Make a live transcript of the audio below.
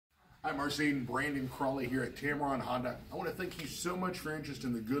Hi, Marcienne, Brandon Crawley here at Tameron Honda. I want to thank you so much for your interest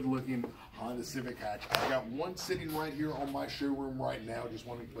in the good-looking Honda Civic hatch. I've got one sitting right here on my showroom right now. Just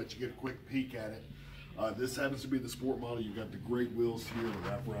wanted to let you get a quick peek at it. This happens to be the sport model. You've got the great wheels here, the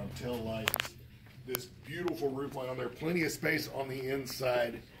wraparound tail lights, this beautiful roof line on there, plenty of space on the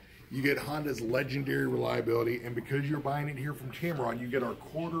inside. You get Honda's legendary reliability, and because you're buying it here from Tameron, you get our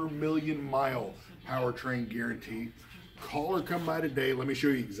 250,000-mile powertrain guarantee. Call or come by today. Let me show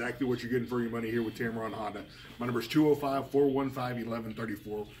you exactly what you're getting for your money here with Tameron Honda. My number is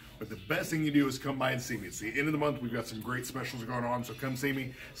 205-415-1134. But the best thing you do is come by and see me. It's the end of the month. We've got some great specials going on, so come see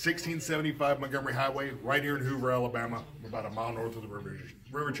me. 1675 Montgomery Highway, right here in Hoover, Alabama, about a mile north of the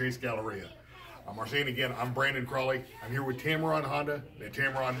River Chase Galleria. I'm Marcienne again. I'm Brandon Crawley. I'm here with Tameron Honda. At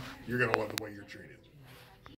Tameron, you're going to love the way you're treated.